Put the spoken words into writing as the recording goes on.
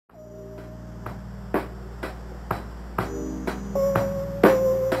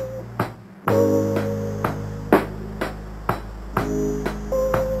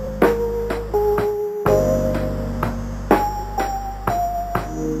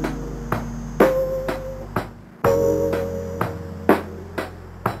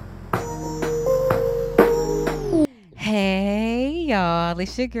y'all.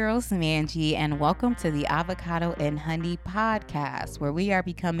 It's your girl, Samanji, and welcome to the Avocado and Honey podcast, where we are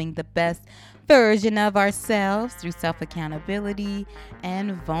becoming the best version of ourselves through self-accountability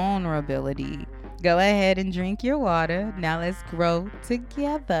and vulnerability. Go ahead and drink your water. Now let's grow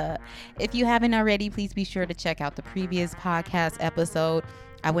together. If you haven't already, please be sure to check out the previous podcast episode.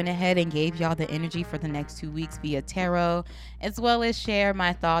 I went ahead and gave y'all the energy for the next 2 weeks via tarot, as well as share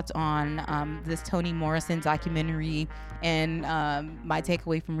my thoughts on this Toni Morrison documentary and my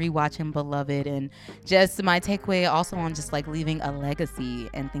takeaway from rewatching Beloved, and just my takeaway also on just like leaving a legacy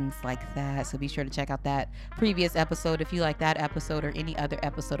and things like that. So be sure to check out that previous episode. If you like that episode or any other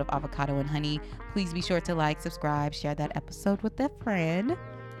episode of Avocado and Honey, please be sure to like, subscribe, share that episode with a friend.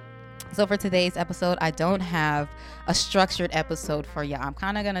 So for today's episode, I don't have a structured episode for y'all. I'm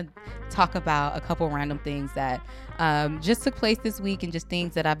kind of going to talk about a couple random things that just took place this week and just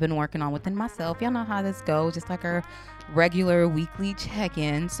things that I've been working on within myself. Y'all know how this goes, just like our regular weekly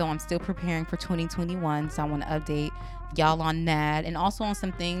check-in. So I'm still preparing for 2021. So I want to update y'all on that, and also on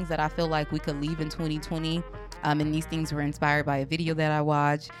some things that I feel like we could leave in 2020. And these things were inspired by a video that I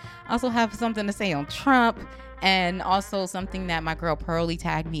watched. I also have something to say on Trump, and also something that my girl Pearly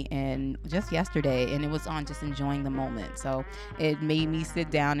tagged me in just yesterday, and it was on just enjoying the moment. So it made me sit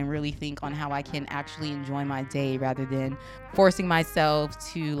down and really think on how I can actually enjoy my day rather than forcing myself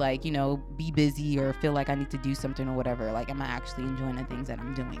to, like, you know, be busy or feel like I need to do something or whatever. Like, am I actually enjoying the things that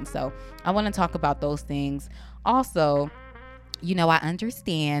I'm doing? So I want to talk about those things. Also, you know, I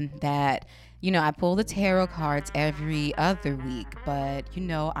understand that, you know, I pull the tarot cards every other week, but, you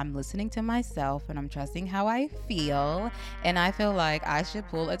know, I'm listening to myself and I'm trusting how I feel, and I feel like I should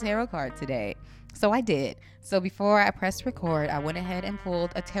pull a tarot card today. So I did. So before I pressed record, I went ahead and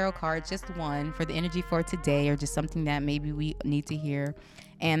pulled a tarot card, just one, for the energy for today, or just something that maybe we need to hear.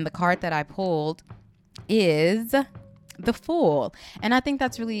 And the card that I pulled is the Fool. And I think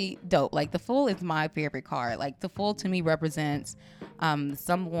that's really dope. Like, the Fool is my favorite card. Like, the Fool to me represents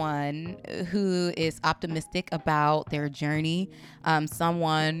someone who is optimistic about their journey,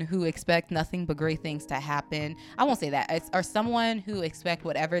 someone who expects nothing but great things to happen. I won't say that. Or someone who expects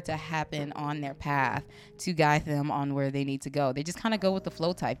whatever to happen on their path to guide them on where they need to go. They just kind of go with the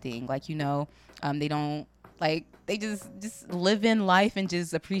flow type thing. Like, you know, they don't, like, they just live in life and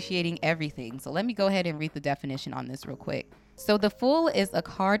just appreciating everything. So let me go ahead and read the definition on this real quick. So the Fool is a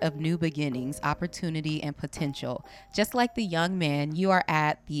card of new beginnings, opportunity, and potential. Just like the young man, you are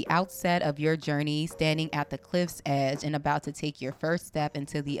at the outset of your journey, standing at the cliff's edge and about to take your first step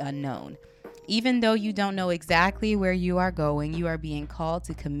into the unknown. Even though you don't know exactly where you are going, you are being called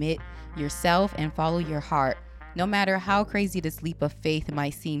to commit yourself and follow your heart. No matter how crazy this leap of faith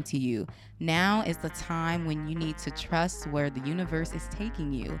might seem to you, now is the time when you need to trust where the universe is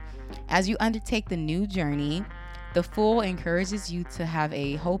taking you. As you undertake the new journey, the Fool encourages you to have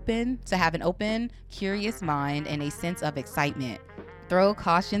an open, curious mind and a sense of excitement. Throw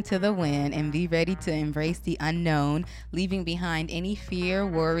caution to the wind and be ready to embrace the unknown, leaving behind any fear,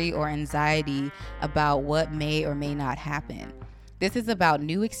 worry, or anxiety about what may or may not happen. This is about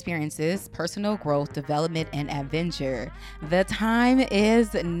new experiences, personal growth, development, and adventure. The time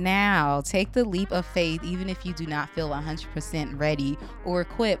is now. Take the leap of faith, even if you do not feel 100% ready or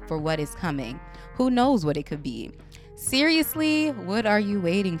equipped for what is coming. Who knows what it could be? Seriously, what are you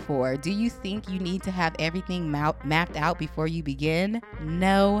waiting for? Do you think you need to have everything mapped out before you begin?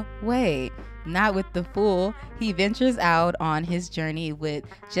 No way. Not with the Fool. He ventures out on his journey with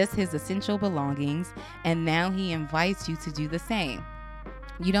just his essential belongings, and now he invites you to do the same.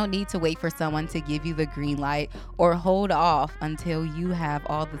 You don't need to wait for someone to give you the green light or hold off until you have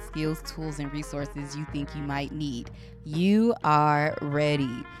all the skills, tools, and resources you think you might need. You are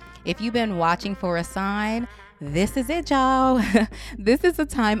ready. If you've been watching for a sign, this is it, y'all. This is a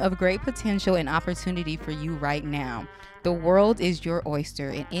time of great potential and opportunity for you right now. The world is your oyster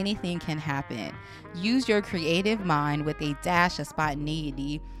and anything can happen. Use your creative mind with a dash of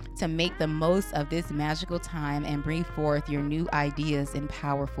spontaneity to make the most of this magical time and bring forth your new ideas in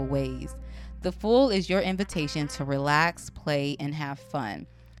powerful ways. The Fool is your invitation to relax, play, and have fun.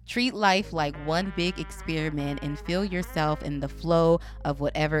 Treat life like one big experiment and feel yourself in the flow of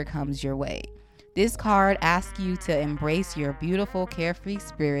whatever comes your way. This card asks you to embrace your beautiful, carefree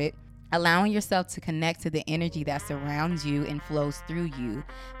spirit, allowing yourself to connect to the energy that surrounds you and flows through you.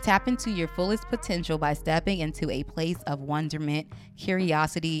 Tap into your fullest potential by stepping into a place of wonderment,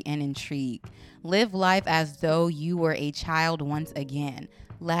 curiosity, and intrigue. Live life as though you were a child once again.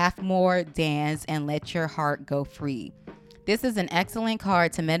 Laugh more, dance, and let your heart go free. This is an excellent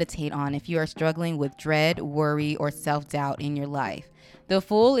card to meditate on if you are struggling with dread, worry, or self-doubt in your life. The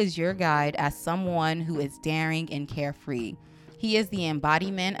Fool is your guide as someone who is daring and carefree. He is the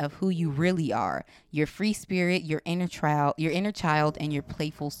embodiment of who you really are, your free spirit, your inner child, and your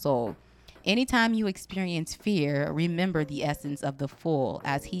playful soul. Anytime you experience fear, remember the essence of the fool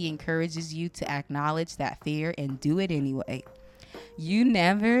as he encourages you to acknowledge that fear and do it anyway. You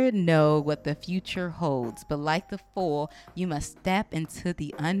never know what the future holds, but like the fool, you must step into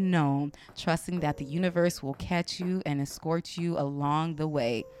the unknown, trusting that the universe will catch you and escort you along the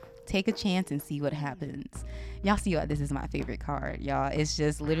way. Take a chance and see what happens. Y'all see why this is my favorite card, y'all. It's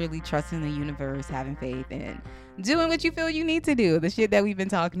just literally trusting the universe, having faith, and doing what you feel you need to do. The shit that we've been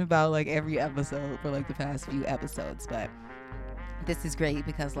talking about like every episode for like the past few episodes. But this is great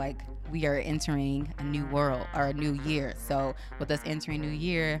because like we are entering a new world or a new year. So with us entering new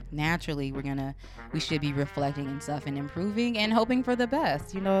year, naturally we should be reflecting and stuff and improving and hoping for the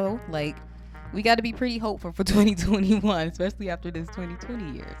best, like we got to be pretty hopeful for 2021, especially after this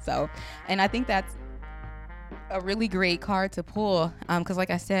 2020 year. So, and I think that's a really great card to pull because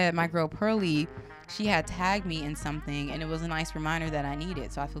like I said, my girl Pearly, she had tagged me in something and it was a nice reminder that I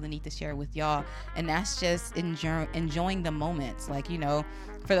needed. So I feel the need to share it with y'all. And that's just enjoying the moments. Like,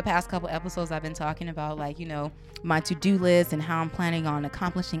 for the past couple episodes, I've been talking about like, my to-do list and how I'm planning on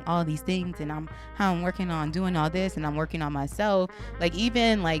accomplishing all these things and how I'm working on doing all this and I'm working on myself. Like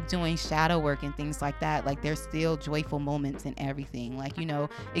even like doing shadow work and things like that. Like there's still joyful moments in everything. Like,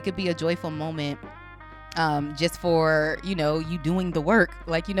 it could be a joyful moment just for, you doing the work.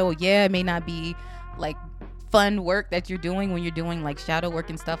 Like, it may not be like fun work that you're doing when you're doing like shadow work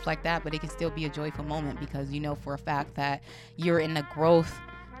and stuff like that, but it can still be a joyful moment because for a fact that you're in a growth,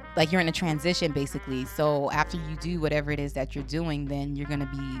 like you're in a transition basically. So after you do whatever it is that you're doing, then you're going to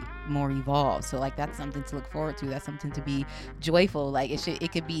be more evolved. So like that's something to look forward to. That's something to be joyful. Like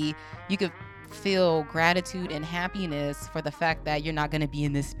you could feel gratitude and happiness for the fact that you're not going to be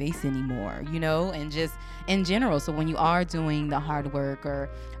in this space anymore, and just in general. So when you are doing the hard work or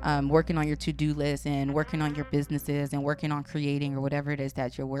working on your to-do list and working on your businesses and working on creating or whatever it is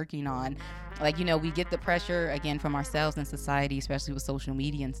that you're working on, like, we get the pressure again from ourselves and society, especially with social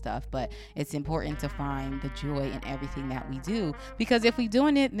media and stuff, but it's important to find the joy in everything that we do, because if we're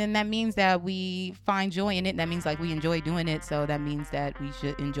doing it, then that means that we find joy in it. That means like we enjoy doing it. So that means that we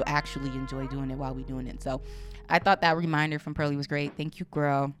should actually enjoy doing it while we're doing it. So I thought that reminder from Pearly was great. Thank you,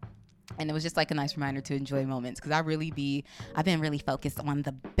 girl. And it was just like a nice reminder to enjoy moments because I've been really focused on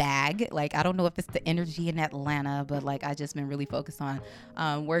the bag. Like, I don't know if it's the energy in Atlanta, but like I just been really focused on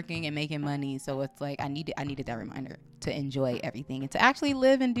working and making money. So it's like I needed that reminder to enjoy everything and to actually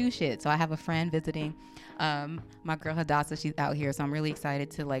live and do shit. So I have a friend visiting, my girl Hadassah. She's out here. So I'm really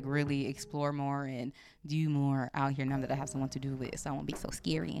excited to like really explore more and do more out here now that I have someone to do with. So I won't be so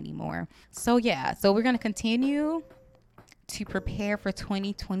scary anymore. So yeah, so we're going to continue to prepare for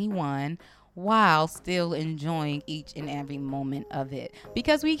 2021 while still enjoying each and every moment of it,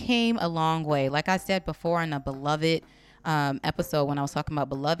 because we came a long way. Like I said before in a Beloved episode, when I was talking about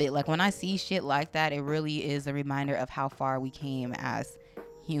Beloved, like when I see shit like that, it really is a reminder of how far we came as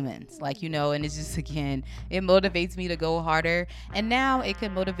humans, like, and it's just, again, it motivates me to go harder. And now it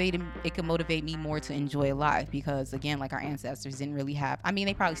can motivate me more to enjoy life, because again, like our ancestors didn't really have,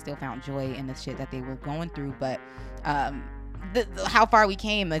 they probably still found joy in the shit that they were going through, but how far we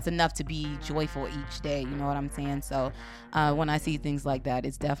came is enough to be joyful each day. You know what I'm saying? So when I see things like that,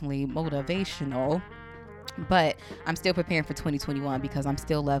 it's definitely motivational. But I'm still preparing for 2021 because I'm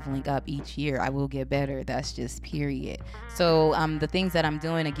still leveling up each year. I will get better. That's just period. So the things that I'm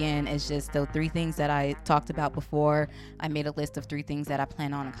doing, again, is just the 3 things that I talked about before. I made a list of 3 things that I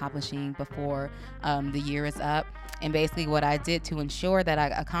plan on accomplishing before the year is up. And basically what I did to ensure that I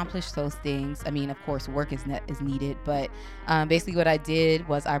accomplished those things, of course, work is needed. But basically what I did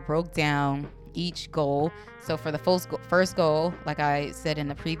was I broke down each goal. So for the first goal, like I said in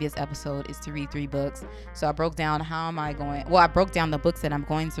the previous episode, is to read 3 books. So I broke down I broke down the books that I'm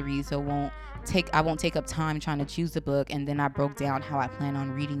going to read, so I won't take up time trying to choose the book. And then I broke down how I plan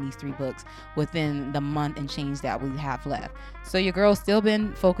on reading these 3 books within the month and change that we have left. So your girl's still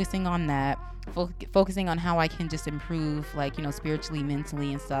been focusing on that, focusing on how I can just improve, like, spiritually,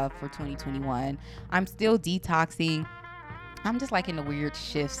 mentally and stuff for 2021. I'm still detoxing. I'm just like in a weird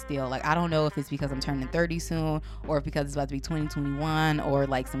shift still. Like, I don't know if it's because I'm turning 30 soon or if because it's about to be 2021 or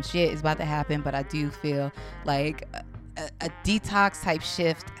like some shit is about to happen, but I do feel like a detox type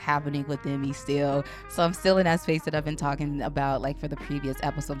shift happening within me still. So I'm still in that space that I've been talking about like for the previous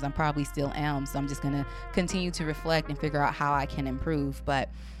episodes. I'm probably still am. So I'm just going to continue to reflect and figure out how I can improve. But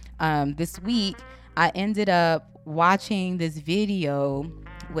this week I ended up watching this video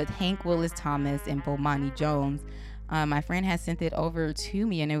with Hank Willis Thomas and Bomani Jones. My friend had sent it over to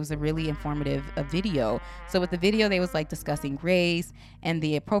me, and it was a really informative video. So with the video, they was like discussing race and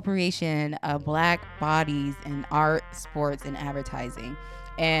the appropriation of Black bodies in art, sports, and advertising.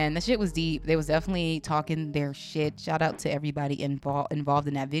 And the shit was deep. They was definitely talking their shit. Shout out to everybody involved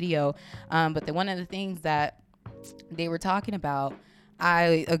in that video. But one of the things that they were talking about,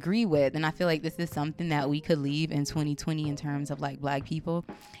 I agree with, and I feel like this is something that we could leave in 2020 in terms of like Black people.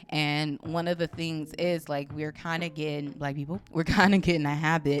 And one of the things is like we're kind of getting a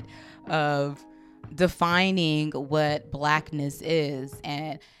habit of defining what Blackness is.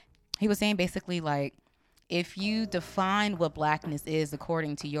 And he was saying basically like, if you define what Blackness is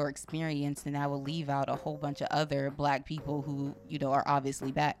according to your experience, then that will leave out a whole bunch of other Black people who, are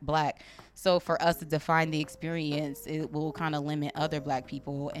obviously Black. So for us to define the experience, it will kind of limit other Black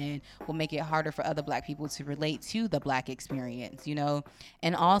people and will make it harder for other Black people to relate to the Black experience,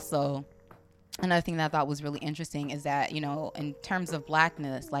 And also, another thing that I thought was really interesting is that, in terms of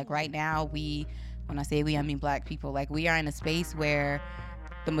Blackness, like right now, when I say we, I mean Black people, like we are in a space where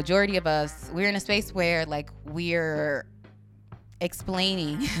the majority of us, we're in a space where like we're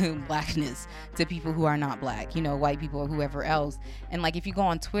explaining Blackness to people who are not Black, white people or whoever else. And like if you go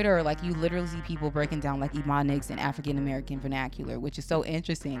on Twitter, like you literally see people breaking down like Ebonics and African American vernacular, which is so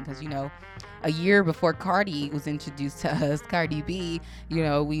interesting because a year before Cardi was introduced to us, Cardi B,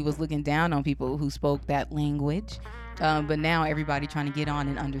 we was looking down on people who spoke that language. But now everybody trying to get on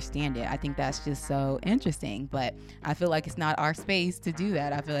and understand it. I think that's just so interesting. But I feel like it's not our space to do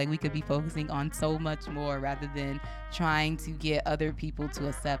that. I feel like we could be focusing on so much more rather than trying to get other people to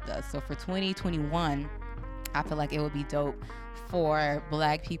accept us. So for 2021, I feel like it would be dope for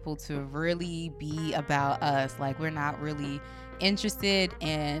Black people to really be about us. Like we're not really interested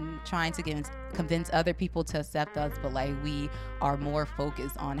in trying to convince other people to accept us, but like we are more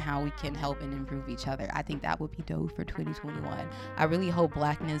focused on how we can help and improve each other. I think that would be dope for 2021. I really hope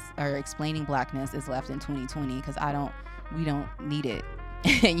Blackness or explaining Blackness is left in 2020 because we don't need it.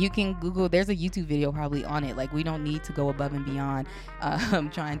 And you can Google, there's a YouTube video probably on it. Like we don't need to go above and beyond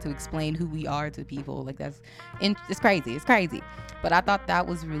trying to explain who we are to people. Like it's crazy. But I thought that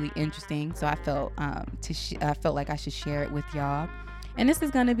was really interesting. So I felt I felt like I should share it with y'all. And this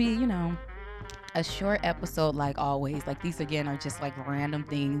is gonna be, a short episode like always. Like these again are just like random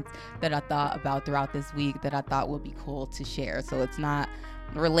things that I thought about throughout this week that I thought would be cool to share. So it's not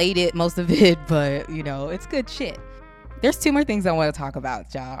related, most of it, but it's good shit. There's two more things I want to talk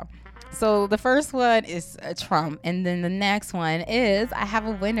about, y'all. So the first one is Trump, and then the next one is I have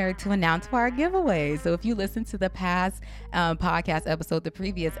a winner to announce for our giveaway. So if you listen to the past podcast episode, the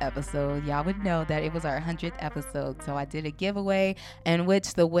previous episode, y'all would know that it was our 100th episode. So I did a giveaway in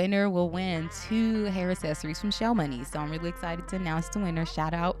which the winner will win 2 hair accessories from Shell Money. So I'm really excited to announce the winner.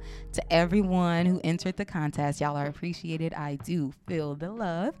 Shout out to everyone who entered the contest. Y'all are appreciated. I do feel the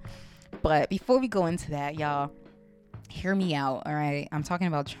love. But before we go into that, y'all, hear me out, all right? I'm talking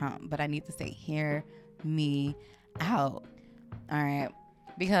about Trump, but I need to say hear me out, all right?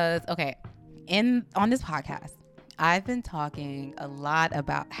 Because, okay, on this podcast, I've been talking a lot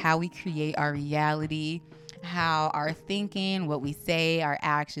about how we create our reality, how our thinking, what we say, our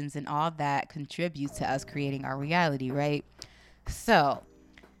actions, and all that contributes to us creating our reality, right? So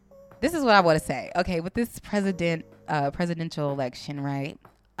this is what I want to say. Okay, with this presidential election, right?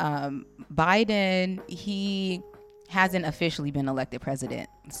 Biden, he hasn't officially been elected president.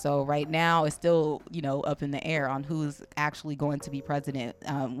 So right now it's still, up in the air on who's actually going to be president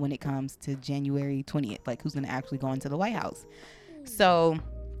when it comes to January 20th, like who's going to actually go into the White House. So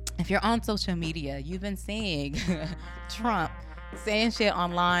if you're on social media, you've been seeing Trump saying shit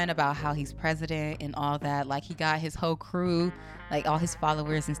online about how he's president and all that. Like he got his whole crew, like all his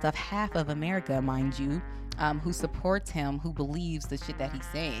followers and stuff, half of America, mind you, who supports him, who believes the shit that he's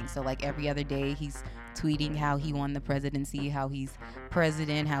saying. So like every other day he's tweeting how he won the presidency, how he's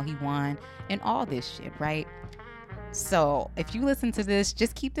president, how he won, and all this shit, right? So if you listen to this,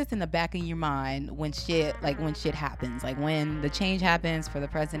 just keep this in the back of your mind when shit happens, like when the change happens for the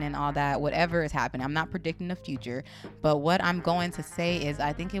president, all that, whatever is happening. I'm not predicting the future, but what I'm going to say is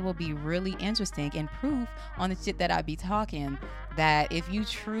I think it will be really interesting and proof on the shit that I be talking, that if you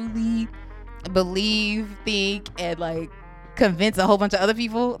truly believe, think, and like convince a whole bunch of other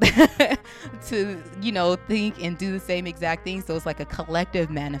people to, think and do the same exact thing. So it's like a collective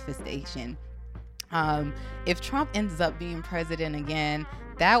manifestation. If Trump ends up being president again,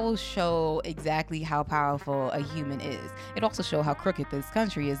 that will show exactly how powerful a human is. It also show how crooked this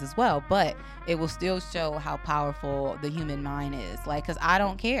country is as well, but it will still show how powerful the human mind is. Like, cause I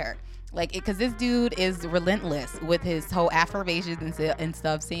don't care. Like, because this dude is relentless with his whole affirmations and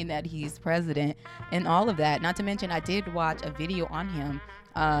stuff, saying that he's president and all of that. Not to mention, I did watch a video on him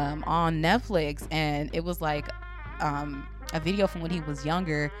on Netflix, and it was like a video from when he was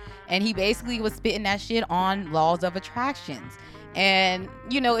younger, and he basically was spitting that shit on laws of attractions. And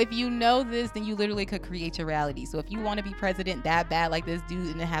if you know this, then you literally could create your reality. So if you want to be president that bad like this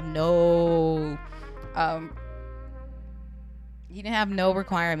dude and have no he didn't have no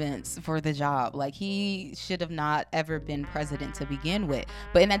requirements for the job. Like, he should have not ever been president to begin with.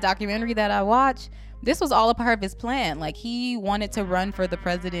 But in that documentary that I watched, this was all a part of his plan. Like, he wanted to run for the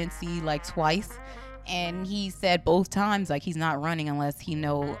presidency like twice, and he said both times, like, he's not running unless he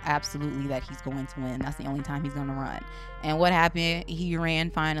know absolutely that he's going to win. That's the only time he's going to run. And what happened? He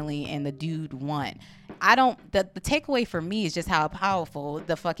ran finally, and the dude won. The takeaway for me is just how powerful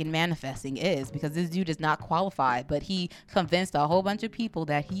the fucking manifesting is, because this dude is not qualified, but he convinced a whole bunch of people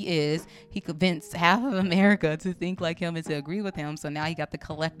that he convinced half of America to think like him and to agree with him. So now he got the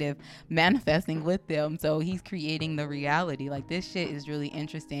collective manifesting with them. So he's creating the reality. Like, this shit is really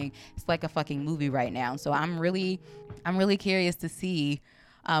interesting. It's like a fucking movie right now. So I'm really curious to see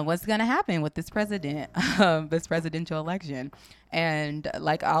what's gonna happen with this presidential election. And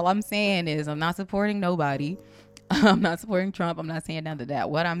like, all I'm saying is, I'm not supporting nobody. I'm not supporting Trump. I'm not saying none of that.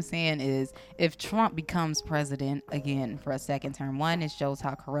 What I'm saying is, if Trump becomes president again for a second term, one, it shows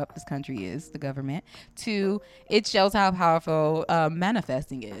how corrupt this country is, the government. Two, it shows how powerful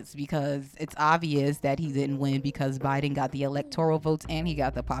manifesting is, because it's obvious that he didn't win because Biden got the electoral votes and he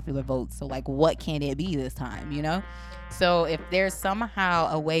got the popular votes. So like, what can it be this time, So if there's somehow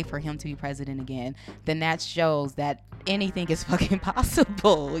a way for him to be president again, then that shows that anything is fucking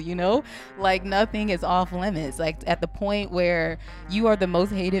possible, Like, nothing is off limits. Like, at the point where you are the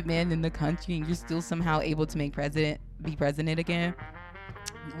most hated man in the country and you're still somehow able to be president again,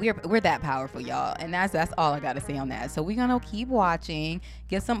 we're that powerful, y'all. And that's all I gotta say on that. So we're gonna keep watching,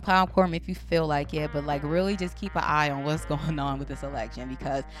 get some popcorn if you feel like it, but like, really just keep an eye on what's going on with this election,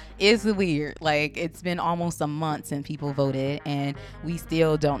 because it's weird. Like, it's been almost a month since people voted and we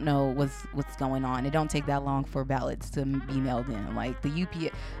still don't know what's going on. It don't take that long for ballots to be mailed in. Like, the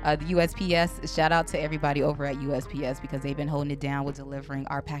USPS, shout out to everybody over at USPS, because they've been holding it down with delivering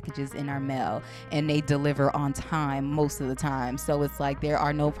our packages in our mail, and they deliver on time most of the time. So it's like, there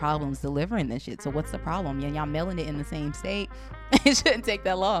are no problems delivering this shit. So what's the problem? Y'all mailing it in the same state. It shouldn't take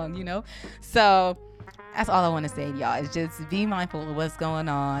that long, So that's all I want to say, y'all, is just be mindful of what's going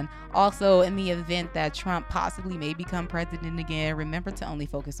on. Also, in the event that Trump possibly may become president again, remember to only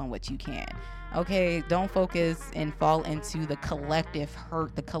focus on what you can. Okay, don't focus and fall into the collective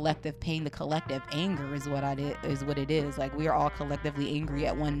hurt, the collective pain, the collective anger is what it is. Like, we are all collectively angry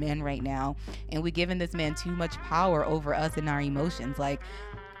at one man right now, and we're giving this man too much power over us and our emotions. Like,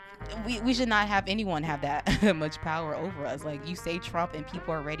 we should not have anyone have that much power over us. Like, you say Trump and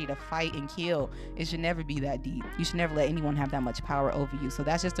people are ready to fight and kill. It should never be that deep. You should never let anyone have that much power over you. So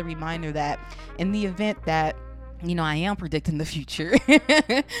that's just a reminder that in the event that I am predicting the future,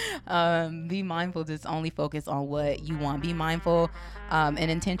 be mindful, just only focus on what you want. Be mindful and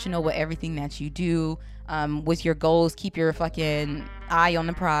intentional with everything that you do. With your goals, keep your fucking eye on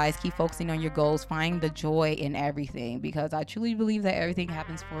the prize. Keep focusing on your goals. Find the joy in everything, because I truly believe that everything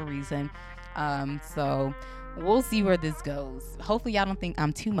happens for a reason. So we'll see where this goes. Hopefully y'all don't think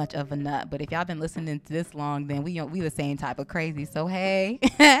I'm too much of a nut, but if y'all been listening to this long, then we the same type of crazy. So hey,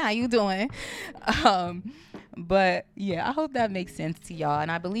 how you doing? But yeah, I hope that makes sense to y'all,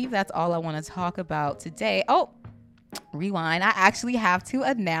 and I believe that's all I want to talk about today. Oh, rewind, I actually have to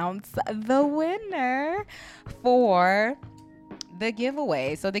announce the winner for the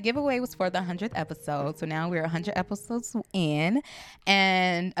giveaway. So the giveaway was for the 100th episode. So now we're 100 episodes in,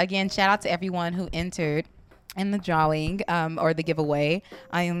 and again, shout out to everyone who entered in the drawing or the giveaway.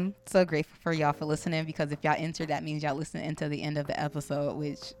 I am so grateful for y'all for listening, because if y'all entered, that means y'all listened until the end of the episode,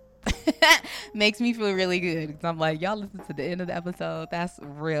 which makes me feel really good, because I'm like, y'all listen to the end of the episode. That's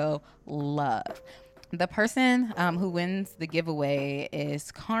real love. The person who wins the giveaway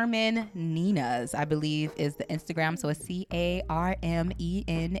is Carmen Ninas, I believe is the Instagram. So it's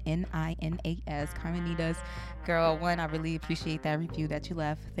CarmenNinas, Carmen Ninas. Girl, one, I really appreciate that review that you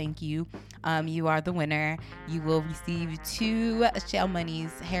left. Thank you. You are the winner. You will receive 2 Shell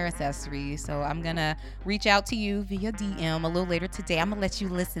Money's hair accessories. So I'm going to reach out to you via DM a little later today. I'm going to let you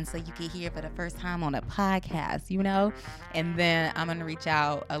listen so you can hear for the first time on a podcast, and then I'm going to reach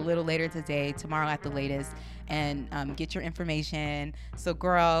out a little later today, tomorrow at the latest, and get your information. So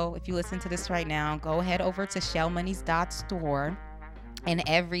girl, if you listen to this right now, go head over to shellmoneys.store. And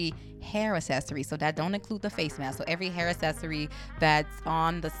every hair accessories. So that don't include the face mask. So every hair accessory that's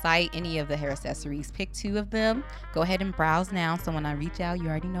on the site, any of the hair accessories, pick 2 of them. Go ahead and browse now. So when I reach out, you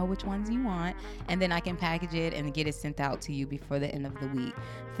already know which ones you want. And then I can package it and get it sent out to you before the end of the week.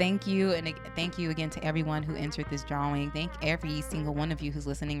 Thank you. And thank you again to everyone who entered this drawing. Thank every single one of you who's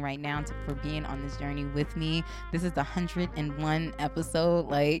listening right now for being on this journey with me. This is the 101 episode.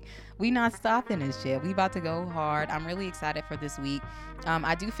 Like, we not stopping this shit. We about to go hard. I'm really excited for this week.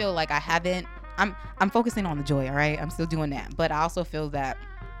 I do feel like I'm focusing on the joy, all right? I'm still doing that. But I also feel that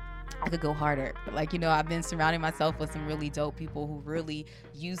I could go harder. Like, I've been surrounding myself with some really dope people who really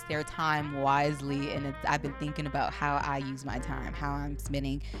use their time wisely. And I've been thinking about how I use my time, how I'm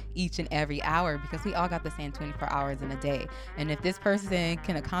spending each and every hour, because we all got the same 24 hours in a day. And if this person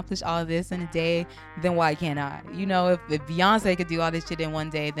can accomplish all of this in a day, then why can't I? If Beyonce could do all this shit in one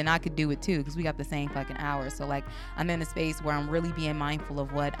day, then I could do it too, because we got the same fucking hours. So like, I'm in a space where I'm really being mindful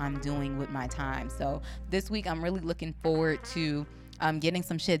of what I'm doing with my time. So this week, I'm really looking forward to getting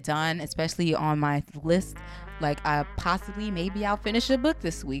some shit done, especially on my list. Like, maybe I'll finish a book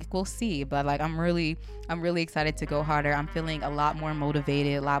this week. We'll see. But like, I'm really excited to go harder. I'm feeling a lot more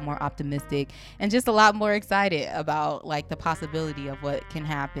motivated, a lot more optimistic, and just a lot more excited about like the possibility of what can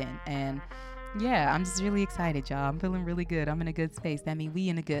happen. And yeah, I'm just really excited, y'all. I'm feeling really good. I'm in a good space. That means we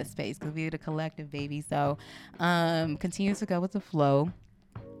in a good space, because we're the collective, baby. So continue to go with the flow.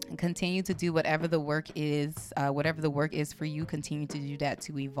 Continue to do whatever the work is for you. Continue to do that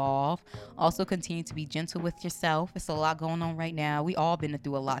to evolve. Also continue to be gentle with yourself. It's a lot going on right now. We all been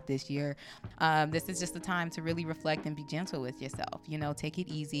through a lot this year. This is just the time to really reflect and be gentle with yourself. Take it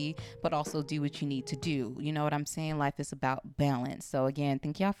easy, but also do what you need to do. You know what I'm saying? Life is about balance. So again,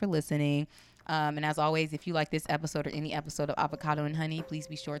 thank y'all for listening. And as always, if you like this episode or any episode of Avocado and Honey, please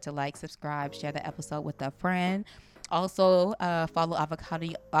be sure to like, subscribe, share the episode with a friend. Also, follow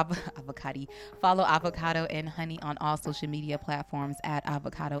Avocado and Honey on all social media platforms at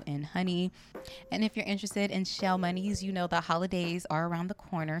Avocado and Honey. And if you're interested in shell monies, the holidays are around the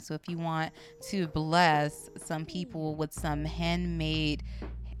corner. So if you want to bless some people with some handmade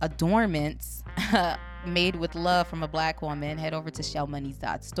adornments made with love from a Black woman, head over to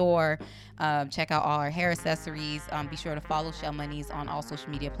shellmonies.store. Check out all our hair accessories. Be sure to follow Shell Monies on all social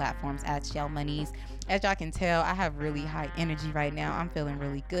media platforms at Shell Monies. As y'all can tell, I have really high energy right now. I'm feeling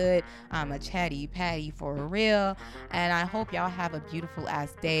really good. I'm a chatty patty for real. And I hope y'all have a beautiful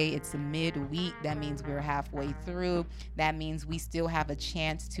ass day. It's a midweek. That means we're halfway through. That means we still have a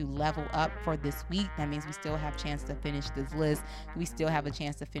chance to level up for this week. That means we still have a chance to finish this list. We still have a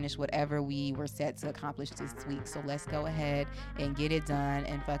chance to finish whatever we were set to accomplish this week. So let's go ahead and get it done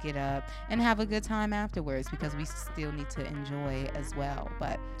and fuck it up and have a good time afterwards, because we still need to enjoy as well.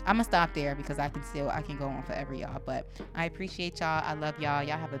 But I'm gonna stop there, because I can go on forever, y'all. But I appreciate y'all. I love y'all.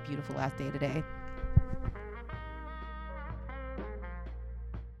 Y'all have a beautiful last day today.